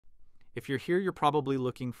If you're here, you're probably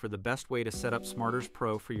looking for the best way to set up Smarters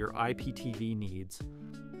Pro for your IPTV needs.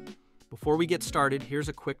 Before we get started, here's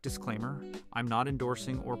a quick disclaimer. I'm not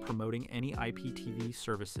endorsing or promoting any IPTV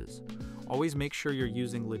services. Always make sure you're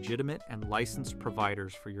using legitimate and licensed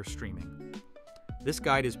providers for your streaming. This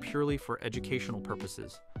guide is purely for educational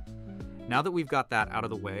purposes. Now that we've got that out of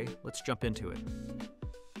the way, let's jump into it.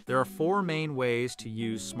 There are 4 main ways to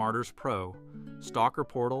use Smarters Pro: Stalker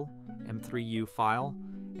Portal, M3U File,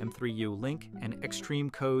 M3U Link, and Extreme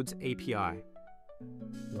Codes API.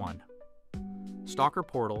 1. Stalker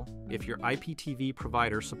Portal. If your IPTV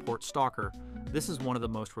provider supports Stalker, this is one of the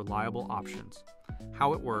most reliable options.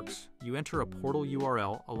 How it works: you enter a portal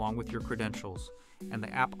URL along with your credentials, and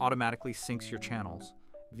the app automatically syncs your channels,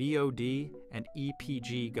 VOD, and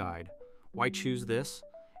EPG guide. Why choose this?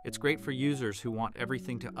 It's great for users who want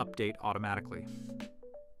everything to update automatically.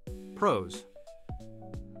 Pros: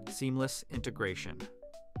 seamless integration.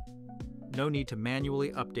 No need to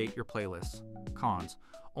manually update your playlists. Cons: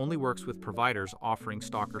 only works with providers offering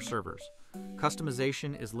Stalker servers.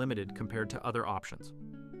 Customization is limited compared to other options.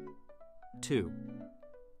 2.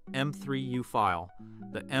 M3U File.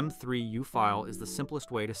 The M3U File is the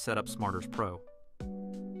simplest way to set up Smarters Pro.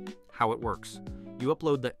 How it works: you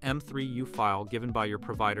upload the M3U file given by your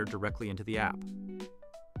provider directly into the app.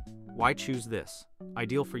 Why choose this?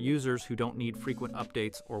 Ideal for users who don't need frequent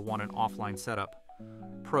updates or want an offline setup.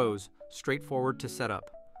 Pros: straightforward to set up.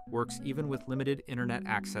 Works even with limited internet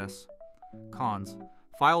access. Cons: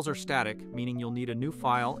 files are static, meaning you'll need a new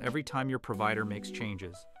file every time your provider makes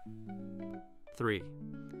changes. 3.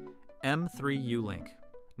 M3U Link.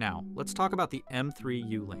 Now, let's talk about the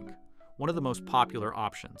M3U Link, one of the most popular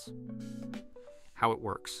options. How it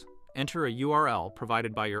works: enter a URL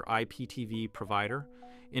provided by your IPTV provider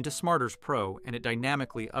into Smarters Pro, and it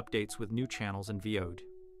dynamically updates with new channels and VOD.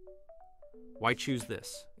 Why choose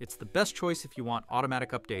this? It's the best choice if you want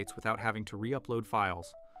automatic updates without having to re-upload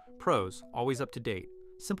files. Pros: always up to date.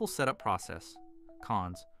 Simple setup process.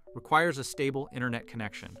 Cons: requires a stable internet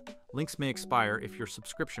connection. Links may expire if your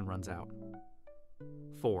subscription runs out.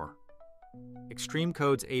 4. Extreme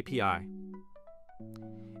Codes API.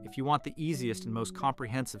 If you want the easiest and most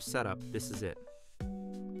comprehensive setup, this is it.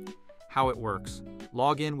 How it works: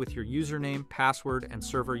 log in with your username, password, and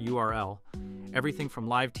server URL. Everything from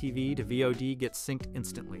live TV to VOD gets synced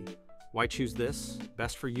instantly. Why choose this?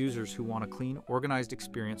 Best for users who want a clean, organized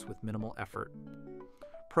experience with minimal effort.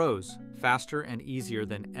 Pros: faster and easier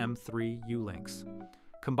than M3U links.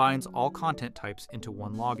 Combines all content types into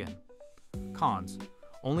one login. Cons: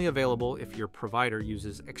 only available if your provider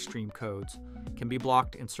uses extreme codes. Can be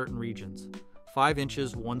blocked in certain regions. 5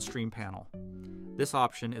 inches, 1 stream panel. This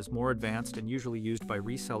option is more advanced and usually used by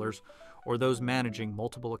resellers or those managing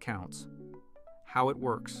multiple accounts. How it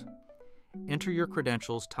works: enter your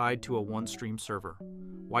credentials tied to a one-stream server.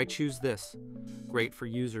 Why choose this? Great for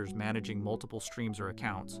users managing multiple streams or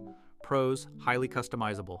accounts. Pros: highly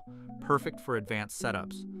customizable, perfect for advanced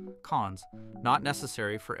setups. Cons: not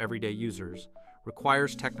necessary for everyday users.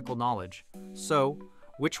 Requires technical knowledge. So,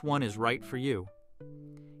 which one is right for you?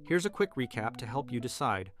 Here's a quick recap to help you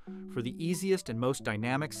decide. For the easiest and most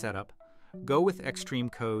dynamic setup, go with Extreme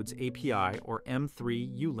Codes API or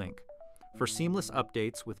M3U Link for seamless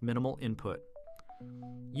updates with minimal input.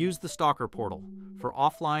 Use the Stalker Portal for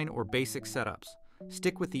offline or basic setups.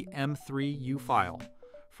 Stick with the M3U file.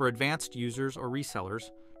 For advanced users or resellers,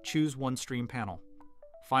 choose one stream panel.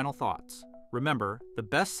 Final thoughts: remember, the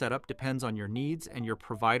best setup depends on your needs and your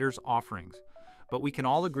provider's offerings, but we can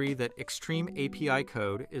all agree that Extreme API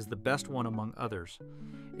Code is the best one among others.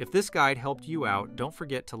 If this guide helped you out, don't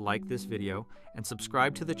forget to like this video and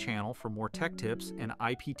subscribe to the channel for more tech tips and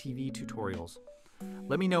IPTV tutorials.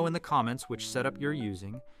 Let me know in the comments which setup you're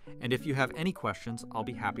using, and if you have any questions, I'll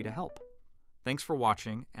be happy to help. Thanks for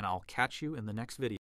watching, and I'll catch you in the next video.